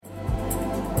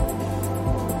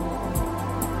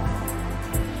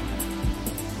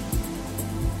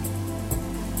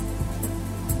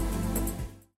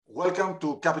Welcome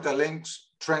to Capital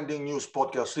Link's Trending News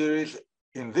podcast series.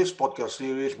 In this podcast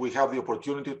series, we have the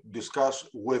opportunity to discuss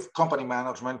with company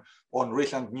management on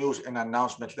recent news and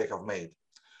announcements they have made.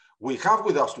 We have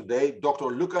with us today Dr.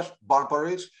 Loukas,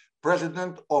 Barmparis,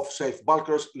 President of Safe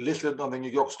Bulkers, listed on the New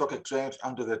York Stock Exchange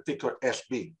under the ticker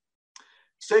SB.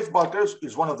 Safe Bulkers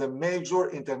is one of the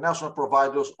major international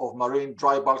providers of marine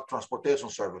dry bulk transportation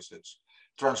services,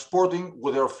 transporting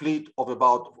with their fleet of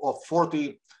about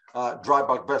 40 dry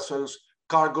bulk vessels,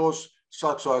 cargoes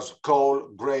such as coal,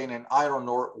 grain, and iron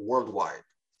ore worldwide.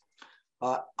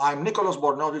 I'm Nicholas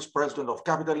Bornodis, President of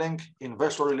Capital Link,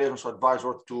 Investor Relations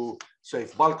Advisor to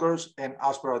Safe Bulkers, and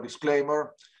as per our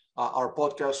disclaimer, our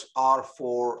podcasts are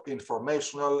for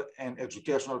informational and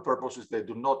educational purposes. They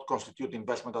do not constitute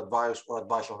investment advice or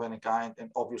advice of any kind,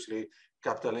 and obviously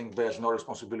Capital Link bears no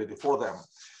responsibility for them.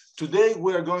 Today,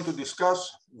 we are going to discuss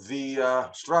the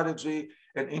strategy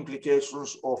and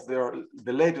implications of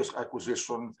the latest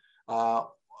acquisition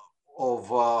of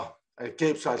a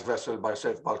Capesize vessel by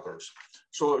Safe Bulkers.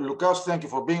 So, Loukas, thank you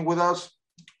for being with us.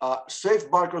 Safe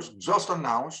Bulkers just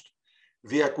announced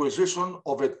the acquisition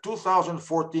of a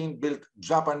 2014-built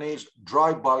Japanese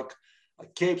dry bulk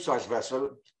Capesize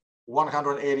vessel,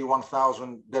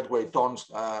 181,000 deadweight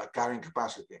tons carrying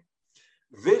capacity.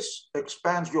 This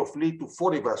expands your fleet to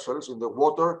 40 vessels in the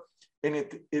water, and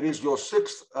it is your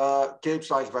sixth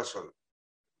Capesize vessel.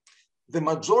 The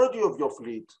majority of your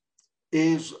fleet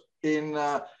is in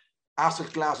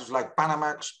asset classes like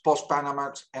Panamax,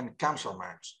 Post-Panamax, and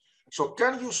Kamsarmax. So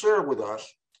can you share with us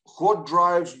what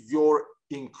drives your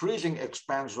increasing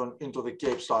expansion into the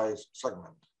Capesize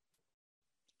segment?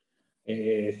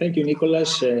 Thank you,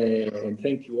 Nicholas, and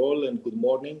thank you all, and good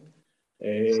morning.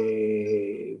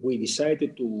 We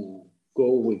decided to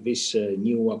go with this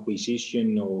new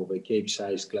acquisition of a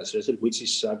Capesize class vessel, which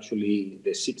is actually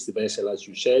the sixth vessel, as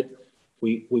you said.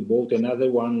 We bought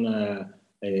another one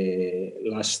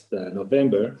last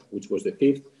November, which was the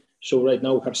fifth. So right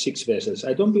now we have six vessels.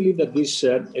 I don't believe that this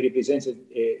represents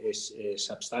a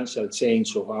substantial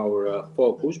change of our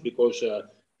focus, because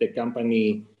the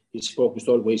company is focused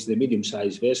always the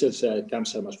medium-sized vessels,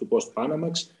 Kamsarmax to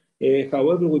Post-Panamax.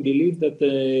 However, we believe that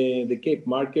the Cape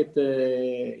market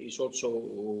is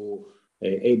also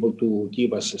able to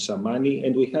give us some money,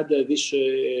 and we had this,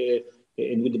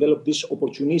 and we developed this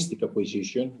opportunistic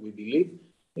acquisition, we believe,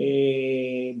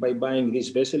 by buying this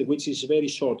vessel, which is very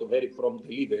short, very prompt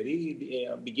delivery,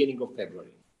 beginning of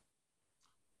February.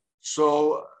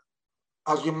 So,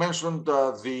 as you mentioned,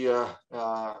 the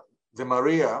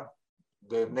Maria,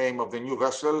 the name of the new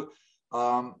vessel,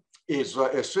 is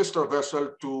a sister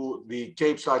vessel to the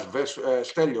Capesize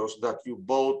Stelios that you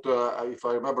bought, if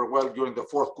I remember well, during the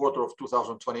fourth quarter of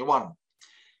 2021.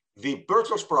 The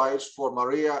purchase price for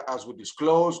Maria, as we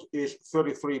disclosed, is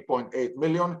 $33.8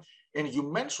 million. And you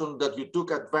mentioned that you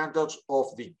took advantage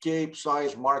of the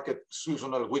Capesize market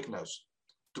seasonal weakness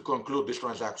to conclude this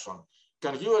transaction.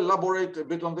 Can you elaborate a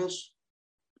bit on this?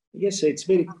 Yes, it's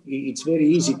very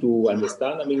easy to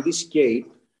understand. I mean, this Cape,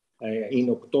 in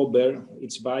October,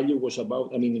 its value was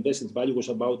about, investment value was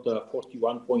about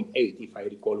 41.8, if I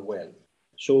recall well.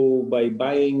 So by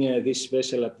buying this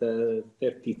vessel at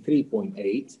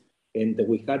 33.8, and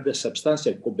we had a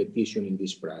substantial competition in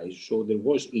this price, so there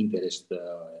was interest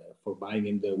for buying,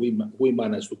 and we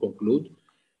managed to conclude.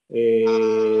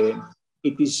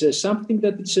 It is something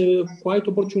that is quite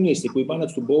opportunistic. We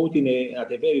managed to buy it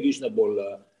at a very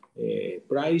reasonable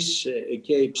price, a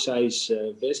Capesize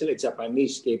vessel, a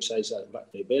Japanese Capesize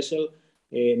vessel,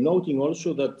 noting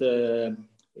also that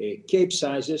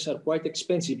Capesizes are quite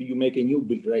expensive. If you make a new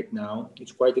build right now,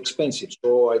 it's quite expensive.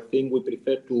 So I think we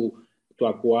prefer to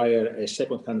acquire a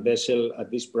second-hand vessel at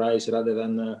this price rather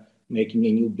than making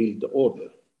a new build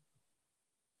order.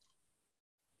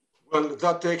 Well,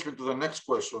 that takes me to the next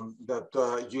question, that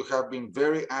you have been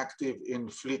very active in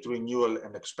fleet renewal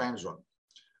and expansion.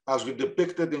 As you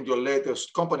depicted in your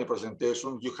latest company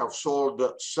presentation, you have sold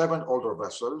 7 older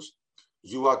vessels,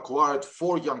 you acquired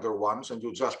 4 younger ones, and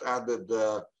you just added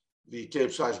the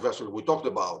Capesize vessel we talked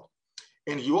about.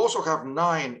 And you also have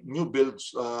 9 new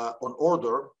builds on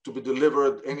order to be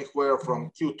delivered anywhere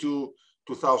from Q2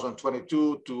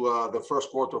 2022 to the first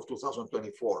quarter of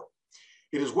 2024.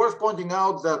 It is worth pointing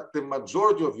out that the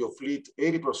majority of your fleet,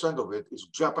 80% of it, is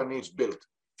Japanese built.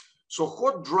 So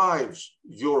what drives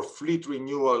your fleet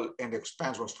renewal and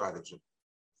expansion strategy?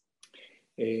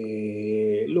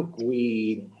 Look,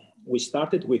 we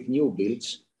started with new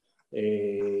builds,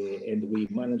 and we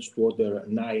managed to order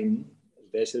 9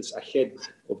 vessels ahead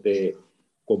of the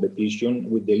competition,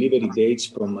 with delivery dates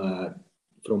from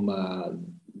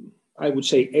I would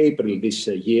say April this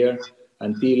year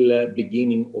until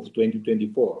beginning of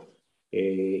 2024.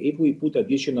 If we put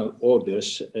additional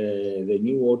orders, the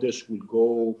new orders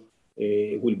will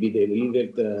be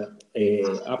delivered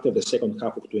after the second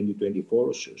half of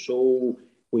 2024. So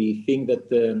we think that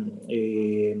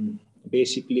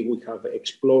basically we have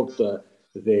explored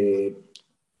the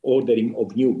ordering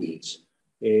of new builds.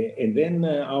 And then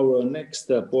our next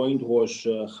point was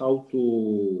how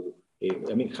to,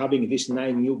 having these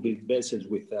 9 new build vessels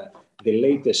with the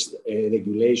latest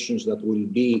regulations that will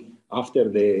be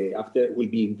will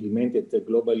be implemented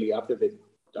globally after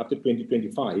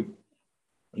 2025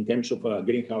 in terms of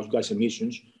greenhouse gas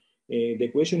emissions. The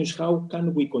question is, how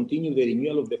can we continue the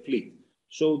renewal of the fleet?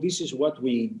 So this is what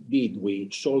we did. We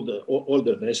sold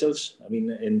older vessels.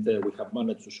 And we have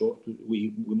managed to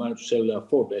we managed to sell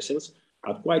 4 vessels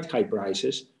at quite high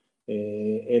prices.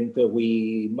 And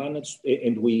we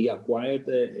acquired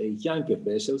younger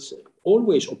vessels,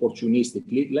 always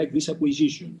opportunistically, like this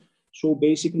acquisition. So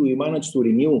basically, we managed to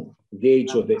renew the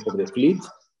age of the fleet,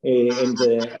 and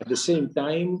at the same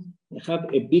time have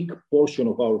a big portion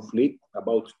of our fleet,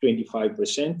 about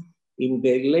 25%, in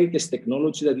the latest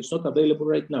technology that is not available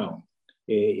right now.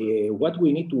 What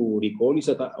we need to recall is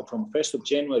that from 1st of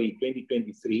January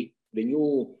 2023, the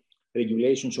new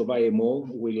regulations of IMO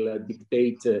will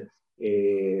dictate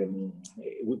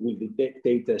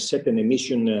certain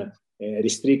emission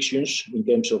restrictions in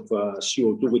terms of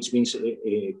CO2,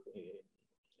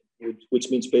 which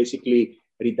means basically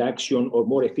reduction or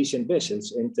more efficient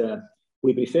vessels. And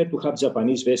we prefer to have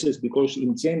Japanese vessels because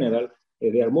in general,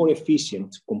 they are more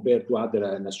efficient compared to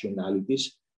other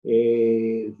nationalities.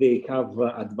 They have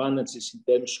advantages in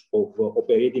terms of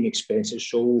operating expenses.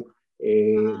 So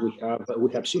we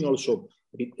have seen also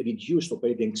reduced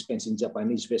operating expense in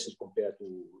Japanese vessels compared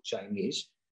to Chinese.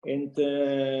 And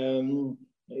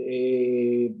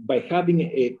by having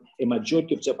a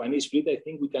majority of Japanese fleet, I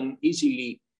think we can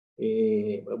easily,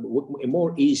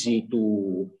 more easy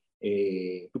to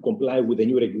comply with the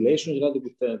new regulations rather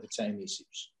with the Chinese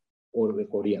ships or the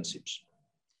Korean ships.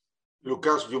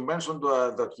 Loukas, you mentioned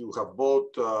that you have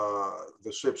bought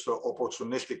the ships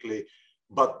opportunistically,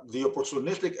 but the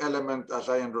opportunistic element, as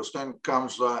I understand,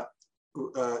 comes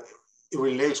it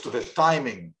relates to the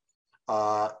timing.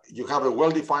 You have a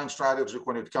well-defined strategy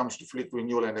when it comes to fleet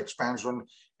renewal and expansion.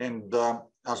 And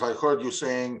as I heard you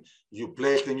saying, you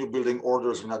placed the new building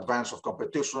orders in advance of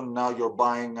competition. Now you're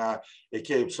buying a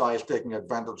Capesize, taking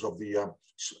advantage of the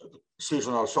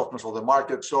seasonal softness of the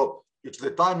market. So it's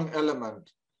the timing element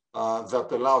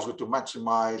that allows you to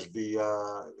maximize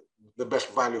the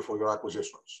best value for your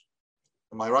acquisitions.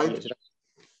 Am I right? Yes.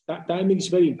 Timing is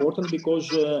very important because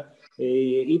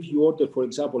if you order, for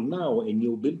example, now a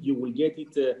new build, you will get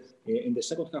it in the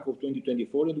second half of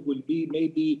 2024, and it will be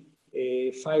maybe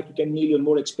 5 to 10 million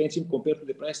more expensive compared to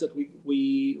the price that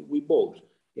we bought.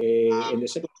 And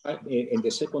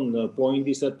the second point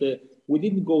is that we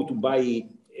didn't go to buy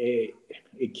a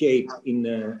Cape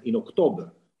in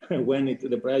October when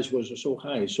the price was so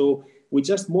high. So we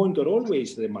just monitor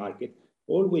always the market,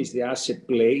 always the asset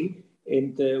play.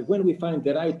 And when we find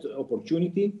the right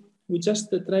opportunity, we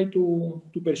just try to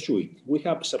pursue it. We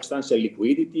have substantial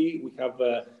liquidity, we have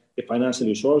the financial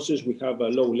resources, we have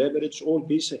low leverage. All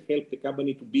this help the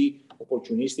company to be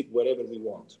opportunistic wherever we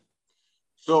want.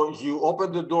 So you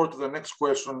opened the door to the next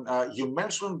question. You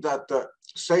mentioned that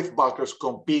Safe Bulkers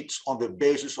competes on the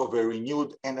basis of a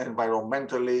renewed and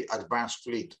environmentally advanced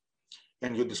fleet.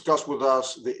 And you discussed with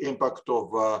us the impact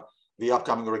of the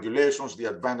upcoming regulations, the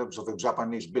advantage of the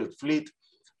Japanese-built fleet.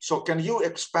 So can you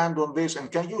expand on this, and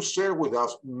can you share with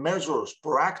us measures,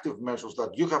 proactive measures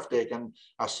that you have taken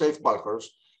as Safe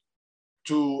Bulkers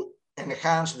to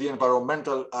enhance the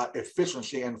environmental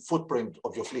efficiency and footprint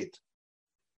of your fleet?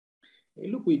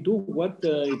 Look, we do what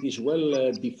it is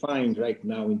well defined right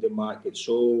now in the market.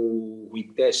 So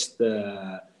we test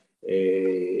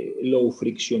low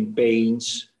friction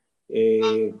paints.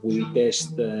 We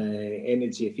test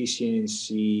energy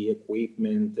efficiency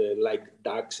equipment like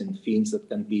ducts and fins that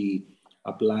can be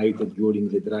applied during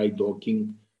the dry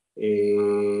docking.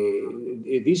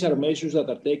 These are measures that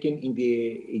are taken in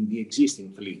the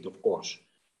existing fleet, of course.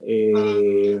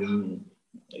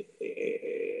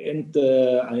 And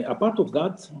apart of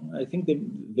that, I think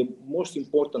the most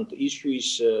important issue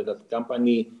is that the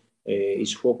company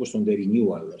is focused on the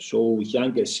renewal. So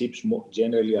younger ships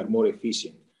generally are more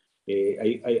efficient.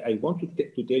 I want to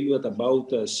tell you that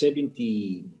about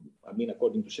 70,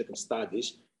 according to certain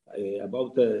studies,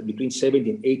 about between 70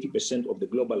 and 80% of the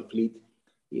global fleet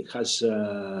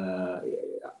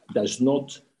does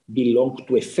not belong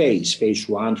to a phase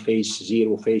 1, phase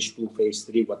 0, phase 2, phase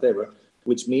 3, whatever.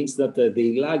 which means that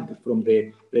they lag from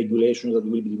the regulations that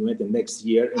will be implemented next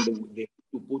year, and they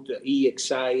to put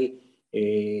EXI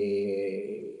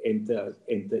and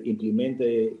implement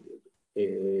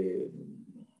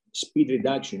speed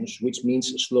reductions, which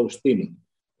means slow steaming.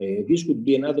 This could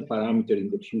be another parameter in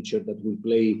the future that will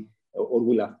play or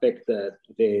will affect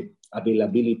the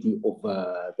availability of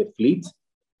the fleet.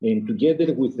 And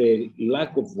together with the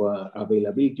lack of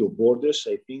availability of borders,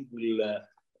 I think will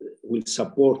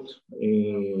support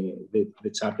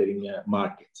the chartering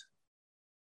market.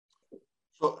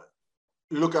 So,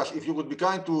 Loukas, if you would be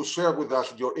kind to share with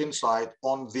us your insight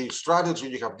on the strategy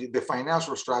you have, the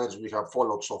financial strategy you have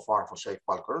followed so far for Safe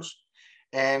Bulkers,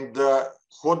 and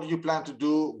what do you plan to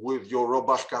do with your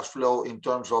robust cash flow in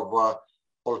terms of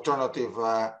alternative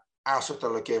asset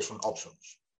allocation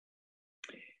options?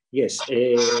 Yes,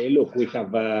 look, we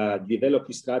have developed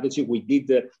a strategy. We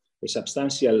did a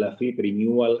substantial fleet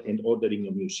renewal and ordering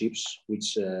of new ships,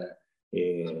 which,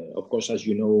 of course, as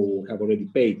you know, have already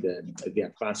paid the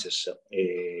advances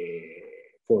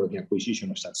for the acquisition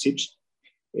of such ships.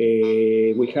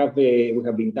 We have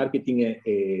been targeting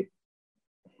a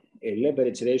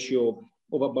leverage ratio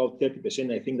of about 30%.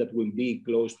 I think that will be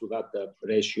close to that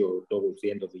ratio towards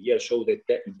the end of the year. So that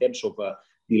in terms of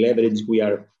the leverage, we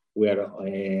are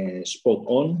spot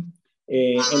on.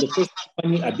 And of course, the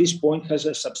company at this point has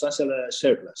a substantial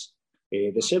surplus.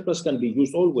 The surplus can be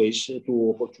used always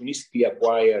to opportunistically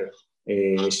acquire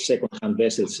second-hand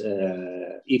vessels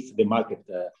if the market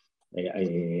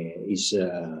is,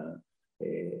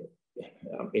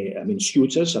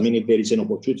 suits us. I mean, if there is an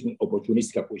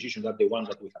opportunistic acquisition like the one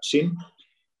that we have seen,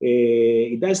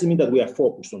 it doesn't mean that we are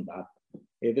focused on that.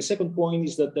 The second point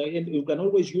is that you can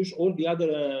always use all the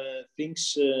other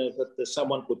things that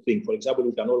someone could think. For example,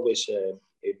 you can always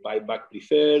buy back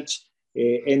preferreds.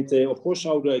 And of course,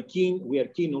 we are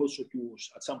keen also to,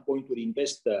 at some point, to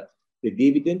reinvest the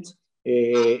dividend.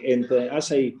 And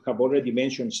as I have already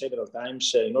mentioned several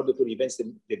times, in order to reinvest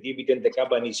the dividend, the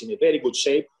company is in a very good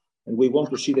shape. And we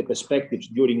want to see the perspectives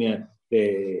during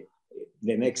the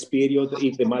next period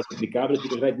if the market recovers,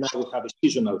 because right now we have a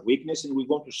seasonal weakness and we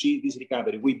want to see this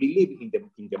recovery. We believe in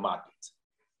the market.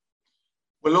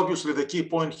 Well, obviously, the key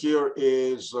point here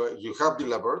is you have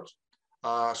delevered.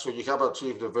 So you have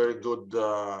achieved a very good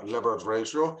leverage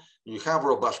ratio. You have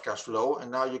robust cash flow, and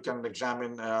now you can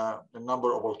examine a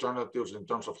number of alternatives in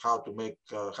terms of how to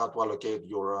allocate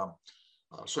your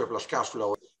surplus cash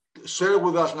flow. Share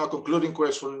with us now, concluding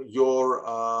question, your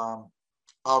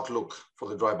outlook for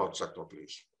the dry bulk sector,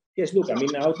 please. Yes, look, I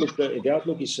mean, the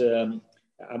outlook is,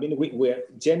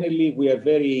 we are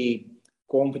very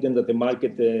confident that the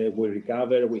market will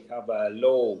recover. We have a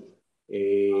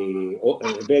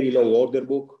very low order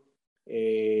book.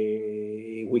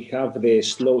 We have the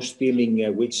slow steaming,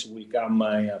 which will come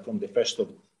from the 1st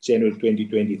of January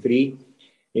 2023.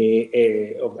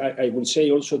 I will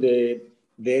say also the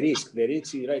risk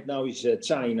right now is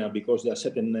China, because there are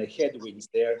certain headwinds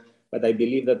there. But I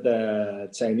believe that the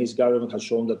Chinese government has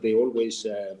shown that they're always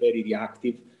very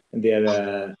reactive, and they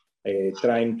are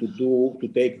trying to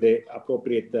take the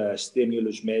appropriate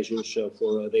stimulus measures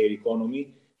for their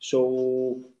economy.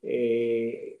 So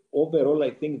overall,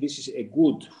 I think this is a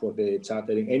good for the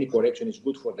chartering. Any correction is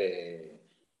good for the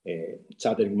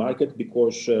chartering market,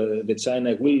 because the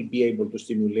China will be able to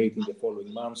stimulate in the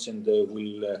following months, and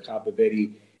will have a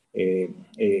very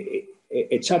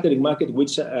a chartering market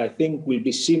which I think will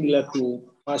be similar to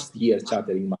past year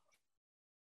chartering market.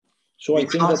 So I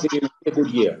think that it will be a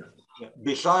good year.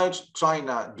 Besides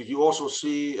China, do you also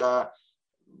see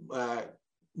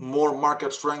more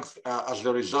market strength as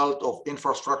the result of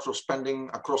infrastructure spending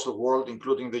across the world,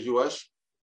 including the US?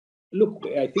 Look,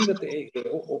 I think that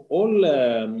all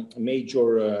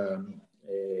major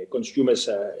consumers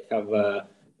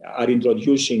are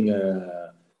introducing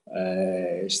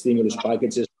stimulus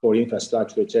packages for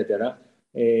infrastructure, etc.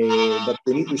 But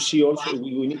we need to see also,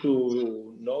 we need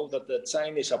to know that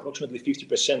China is approximately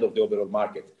 50% of the overall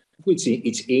market, which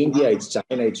it's India, it's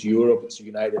China, it's Europe, it's the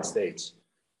United States.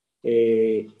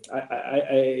 I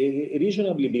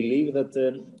reasonably believe that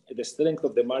the strength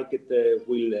of the market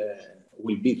will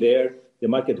be there. The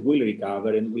market will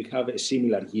recover, and we'll have a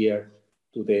similar year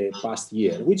to the past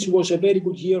year, which was a very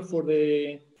good year for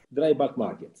the dry bulk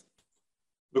market.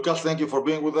 Loukas, thank you for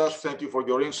being with us. Thank you for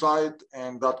your insight.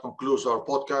 And that concludes our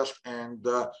podcast. And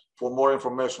for more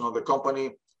information on the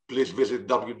company, please visit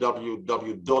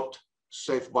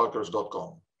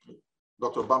www.safebulkers.com.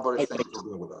 Dr. Barmparis, thank you for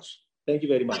being with us. Thank you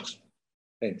very much.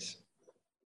 Thanks.